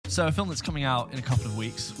So a film that's coming out in a couple of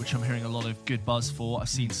weeks, which I'm hearing a lot of good buzz for. I've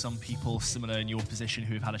seen some people similar in your position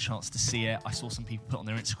who have had a chance to see it. I saw some people put on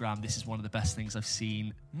their Instagram, this is one of the best things I've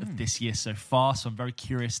seen of this year so far. So I'm very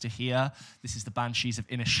curious to hear. This is the Banshees of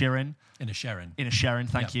Inisherin. Inisherin,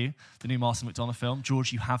 thank you. The new Martin McDonagh film.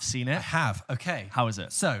 George, you have seen it. I have. Okay. How is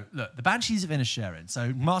it? So, look, the Banshees of Inisherin.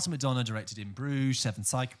 So, Martin McDonagh directed In Bruges, Seven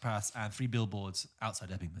Psychopaths, and Three Billboards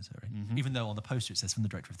Outside Ebbing, Missouri. Even though on the poster it says from the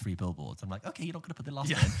director of Three Billboards. I'm like, okay, you're not going to put the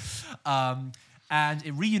last one in. And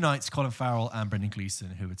it reunites Colin Farrell and Brendan Gleeson,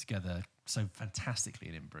 who were together so fantastically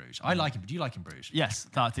in Bruges. I like him. Do you like In Bruges? Yes,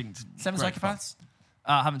 I think. Seven Psychopaths?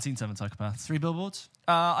 I haven't seen Seven Psychopaths. Three Billboards?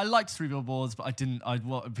 I liked Three Billboards, but I didn't.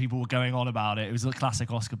 People were going on about it. It was a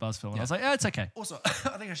classic Oscar buzz film. And I was like, it's okay. Also,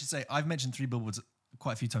 I think I should say, I've mentioned Three Billboards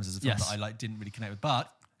quite a few times as a film that I didn't really connect with,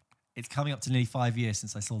 but it's coming up to nearly 5 years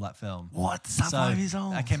since I saw that film. What? Is that 5 years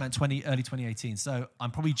old? That came out early 2018. So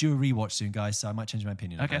I'm probably due a rewatch soon, guys, so I might change my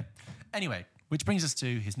opinion. Okay. Anyway, which brings us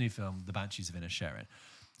to his new film, The Banshees of Inisherin.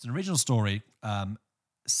 It's an original story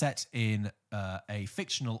set in a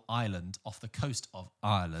fictional island off the coast of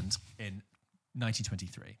Ireland in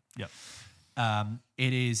 1923. Yep.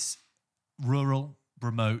 It is rural,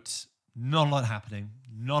 remote, not a lot happening,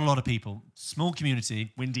 not a lot of people, small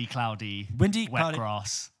community. Windy, cloudy, wet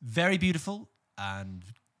grass. Very beautiful and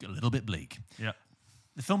a little bit bleak. Yeah.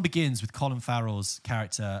 The film begins with Colin Farrell's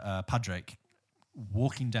character, Padraig,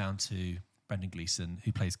 walking down to Brendan Gleeson,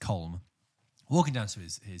 who plays Colm, walking down to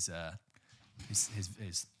his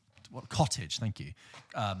cottage, thank you,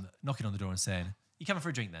 knocking on the door and saying, "You coming for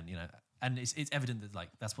a drink then?" You know, and it's evident that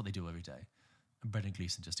that's what they do every day. And Brendan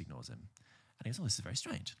Gleeson just ignores him, and he goes, "Oh, this is very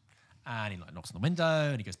strange." And he knocks on the window,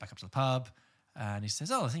 and he goes back up to the pub, and he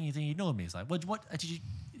says, "Oh, I think you ignored me." He's like, "What?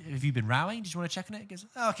 Have you been rowing? Did you want to check on it?" He goes,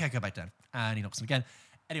 "Oh, okay, go back down." And he knocks on again.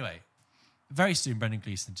 Anyway, very soon Brendan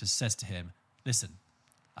Gleeson just says to him, "Listen,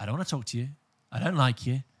 I don't want to talk to you. I don't like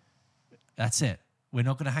you. That's it. We're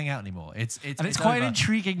not going to hang out anymore." It's quite an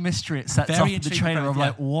intriguing mystery. It sets up in the trailer of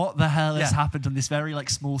what the hell has happened on this very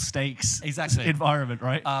small stakes environment,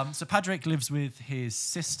 right? So Padraig lives with his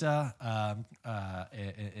sister in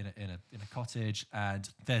a cottage, and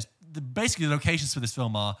there's basically the locations for this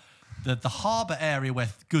film are the harbour area where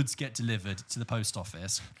goods get delivered to the post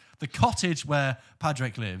office, the cottage where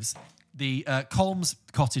Padraig lives, the Colm's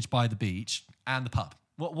cottage by the beach, and the pub.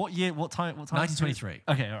 What year? What time? 1923.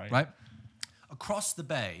 Okay, all right. Right. Across the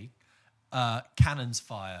bay, cannons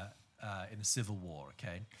fire in the Civil War,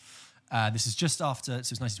 okay? This is just after,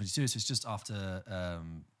 so it's 1922, so it's just after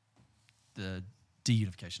the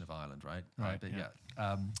deunification of Ireland, right? Right, But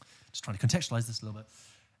just trying to contextualize this a little bit.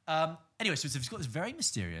 Anyway, so it's got this very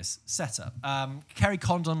mysterious setup. Kerry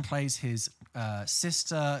Condon plays his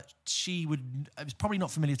sister. It's probably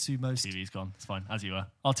not familiar to most. TV's gone, it's fine, as you were.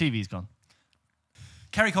 Our TV's gone.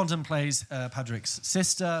 Kerry Condon plays Padraig's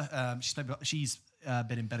sister. She's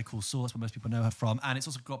been in Better Call Saul, that's where most people know her from. And it's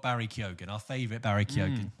also got Barry Keoghan, our favourite Barry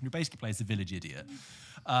Keoghan, who basically plays the village idiot.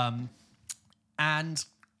 And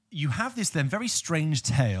you have this then very strange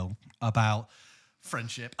tale about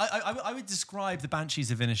friendship. I would describe The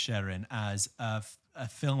Banshees of Inisherin as a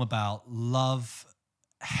film about love,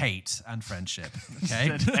 hate, and friendship.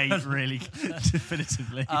 Okay, hate really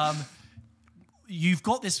definitively. You've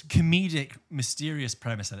got this comedic, mysterious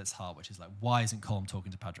premise at its heart, which is like, why isn't Colm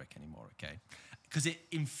talking to Padraig anymore? Okay, because it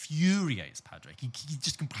infuriates Padraig. He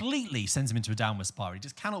just completely sends him into a downward spiral. He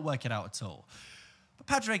just cannot work it out at all. But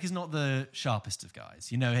Padraig is not the sharpest of guys,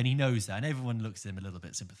 and he knows that, and everyone looks at him a little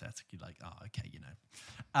bit sympathetically, like, oh, okay,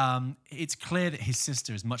 It's clear that his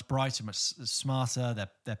sister is much brighter, much smarter.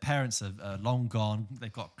 Their parents are long gone.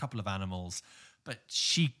 They've got a couple of animals, but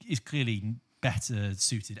she is clearly better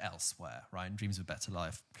suited elsewhere, right, and dreams of a better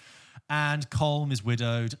life. And Colm is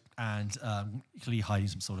widowed and clearly hiding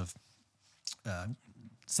some sort of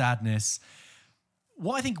sadness.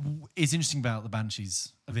 What I think is interesting about the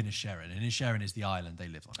Banshees of Inisherin is the island they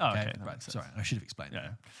live on. Okay, right. Sorry, I should have explained that.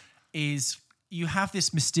 Yeah. Is you have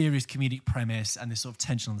this mysterious comedic premise and this sort of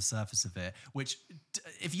tension on the surface of it, which,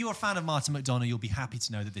 if you're a fan of Martin McDonagh, you'll be happy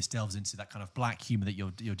to know that this delves into that kind of black humour that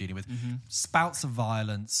you're dealing with. Mm-hmm. Spouts of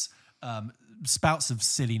violence, spouts of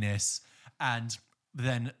silliness, and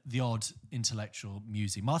then the odd intellectual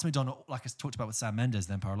musing. Martin McDonagh, like I talked about with Sam Mendes,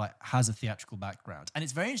 then Empire, has a theatrical background. And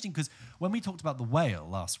it's very interesting because when we talked about The Whale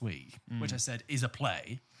last week, which I said is a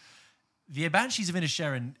play, the Banshees of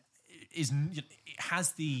Inisherin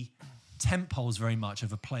has the tempoles very much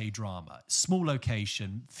of a play drama. Small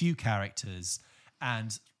location, few characters,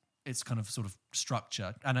 and its kind of sort of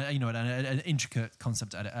structure and an intricate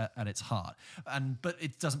concept at its heart. But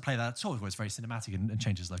it doesn't play that at all. It's very cinematic and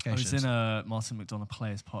changes locations. I was in a Martin McDonagh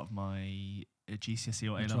play as part of my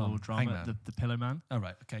GCSE or A-level drama, the Pillow Man. Oh,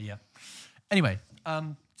 right. Okay, yeah. Anyway,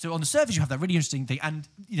 so on the surface, you have that really interesting thing. And,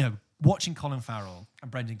 watching Colin Farrell and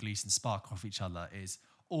Brendan Gleeson spark off each other is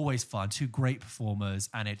always fun. Two great performers,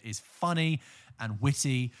 and it is funny and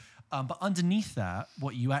witty. But underneath that,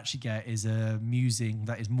 what you actually get is a musing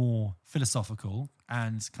that is more philosophical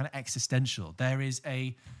and kind of existential. There is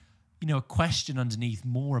a question underneath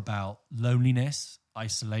more about loneliness,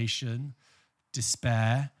 isolation,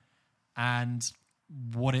 despair, and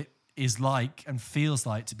what it is like and feels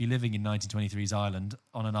like to be living in 1923's Ireland,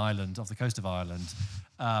 on an island off the coast of Ireland,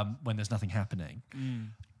 when there's nothing happening.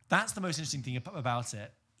 That's the most interesting thing about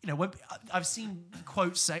it. When I've seen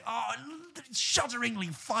quotes say, "Oh, it's shudderingly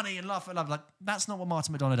funny and laugh at love." Like, that's not what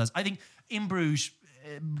Martin McDonagh does. I think In Bruges,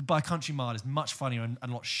 by a country mile, is much funnier and a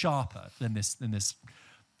lot sharper than this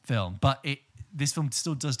film. But this film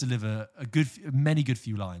still does deliver many good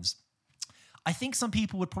few lines. I think some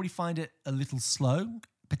people would probably find it a little slow,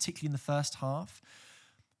 particularly in the first half.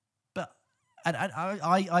 But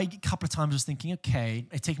I a couple of times was thinking, okay,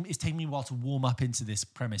 it's taking me a while to warm up into this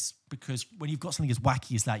premise, because when you've got something as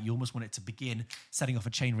wacky as that, you almost want it to begin setting off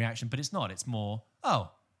a chain reaction, but it's not. It's more,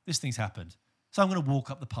 oh, this thing's happened, so I'm going to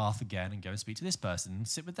walk up the path again and go and speak to this person and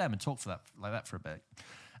sit with them and talk like that for a bit.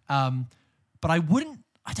 But I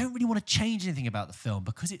don't really want to change anything about the film,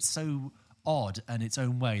 because it's so odd in its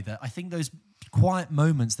own way that I think those quiet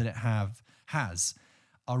moments that it has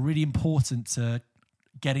are really important to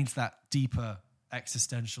getting to that deeper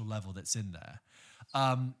existential level that's in there.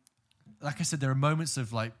 Like I said, there are moments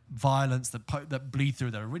of like violence that bleed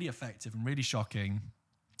through that are really effective and really shocking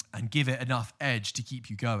and give it enough edge to keep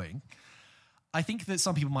you going. I think that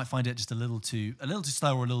some people might find it just a little too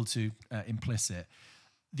slow or a little too implicit.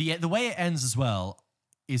 The way it ends as well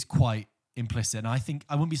is quite implicit, and I think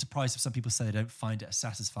I wouldn't be surprised if some people say they don't find it a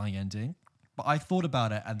satisfying ending. But I thought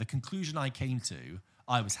about it, and the conclusion I came to,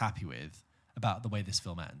 I was happy with about the way this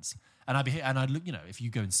film ends. And I'd look, if you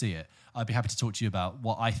go and see it, I'd be happy to talk to you about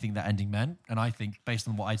what I think that ending meant. And I think, based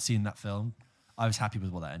on what I'd seen in that film, I was happy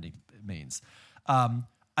with what that ending means.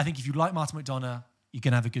 I think if you like Martin McDonagh, you're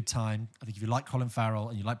going to have a good time. I think if you like Colin Farrell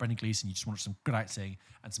and you like Brendan Gleeson, you just want some good acting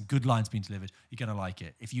and some good lines being delivered, you're going to like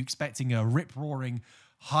it. If you're expecting a rip-roaring,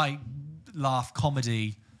 high-laugh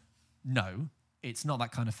comedy, no, it's not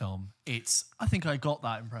that kind of film. I think I got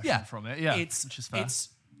that impression from it, which is fair. It's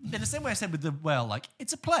in the same way I said with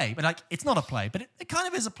it's a play, but it's not a play, but it kind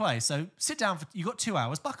of is a play. So sit down, you got 2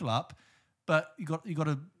 hours, buckle up, but you got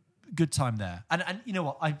a good time there. And you know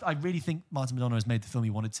what? I really think Martin McDonagh has made the film he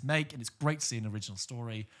wanted to make, and it's great to see an original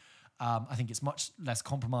story. I think it's much less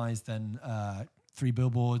compromised than Three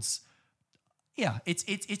Billboards. Yeah,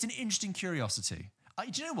 it's an interesting curiosity.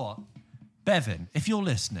 Do you know what? Bevan, if you're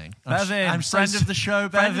listening, I'm friend of the show,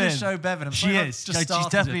 Bevan. Friend of the show, Bevan. She is. She's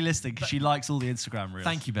definitely listening because she likes all the Instagram reels.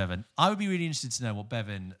 Thank you, Bevan. I would be really interested to know what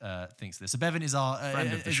Bevan thinks of this. So Bevan is our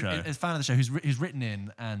friend of the show, a fan of the show who's written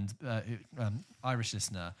in, and Irish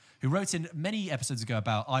listener who wrote in many episodes ago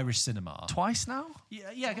about Irish cinema. Twice now?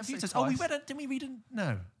 Yeah, a few times. Oh, didn't we read it?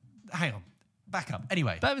 No. Hang on. Back up.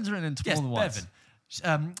 Anyway. Bevan's written into more than once.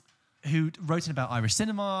 Bevan. Who wrote in about Irish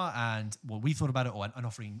cinema and what we thought about it, and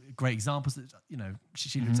offering great examples that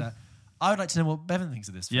she looked at. I would like to know what Bevan thinks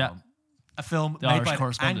of this film. Yeah. A film made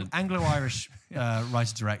by an Anglo-Irish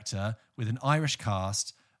writer-director with an Irish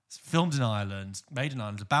cast, filmed in Ireland, made in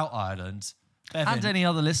Ireland, about Ireland. Bevan. And any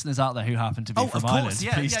other listeners out there who happen to be from Ireland,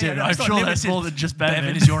 please do. No, I'm sure there's more than just Bevan.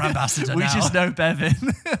 Bevan is your ambassador We now. just know Bevan.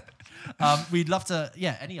 We'd love to,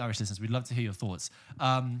 any Irish listeners, we'd love to hear your thoughts.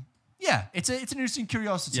 It's an interesting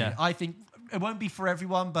curiosity. Yeah. I think it won't be for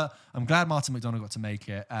everyone, but I'm glad Martin McDonagh got to make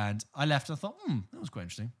it. And I left and I thought, that was quite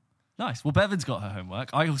interesting. Nice. Well, Bevan's got her homework.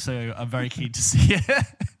 I also am very keen to see it.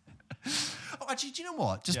 Actually, do you know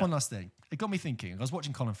what? Just one last thing. It got me thinking. I was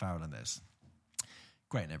watching Colin Farrell in this.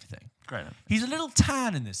 Great and everything. Great. He's a little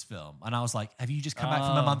tan in this film. And I was like, have you just come back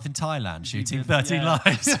from a month in Thailand shooting 13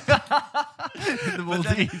 Lives? In the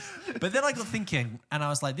Maldives. But then I got thinking, and I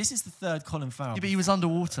was like, this is the third Colin Farrell. Yeah, but he was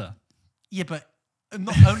underwater. Yeah, but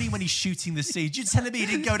not only when he's shooting the sea. You're telling me he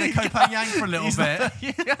didn't go to Koh Phangan for a little bit?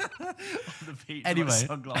 On the beach. Anyway.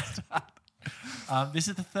 Sunglasses. This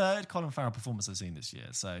is the third Colin Farrell performance I've seen this year.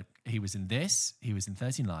 So he was in this, he was in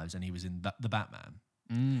 13 Lives, and he was in The Batman.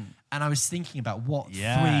 And I was thinking about what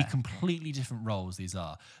three completely different roles these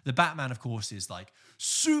are. The Batman, of course, is like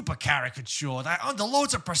super caricature, under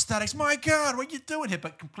loads of prosthetics. My God, what are you doing here?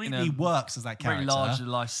 But completely works as that character. Very large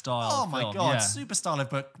lifestyle. Oh my God, super stylish,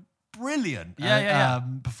 but brilliant Yeah.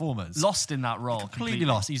 performance. Lost in that role. Completely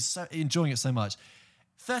lost. He's so enjoying it so much.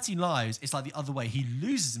 13 Lives, it's like the other way. He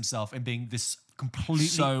loses himself in being this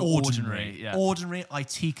completely ordinary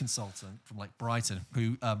IT consultant from like Brighton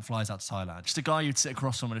who flies out to Thailand. Just a guy you'd sit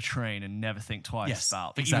across from on a train and never think twice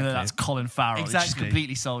about. But exactly. even though that's Colin Farrell, Exactly. It's just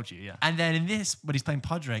completely sold you. Yeah. And then in this, when he's playing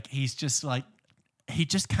Padraig, he's just like, he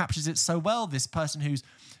just captures it so well. This person who's,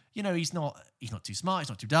 you know, he's not too smart, he's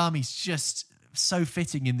not too dumb, he's just so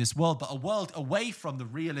fitting in this world, but a world away from the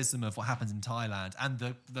realism of what happens in Thailand and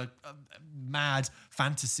the mad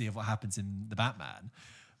fantasy of what happens in the Batman.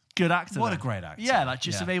 Good actor. What a great actor. Yeah, like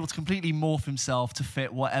just to be able to completely morph himself to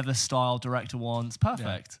fit whatever style director wants.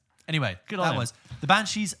 Perfect. Yeah. Anyway, that was The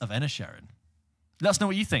Banshees of Inisherin. Let us know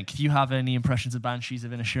what you think. If you have any impressions of Banshees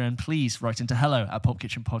of Inisherin, please write into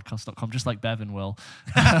hello@pulpkitchenpodcast.com, just like Bevan will.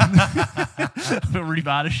 I feel really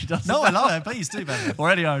bad if she doesn't. No, I love it. Please do, Bevan.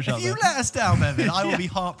 Or any Irish out If you there. let us down, Bevan, I will be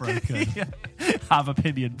heartbroken. Have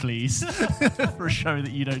opinion, please, for a show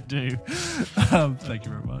that you don't do. Thank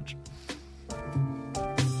you very much.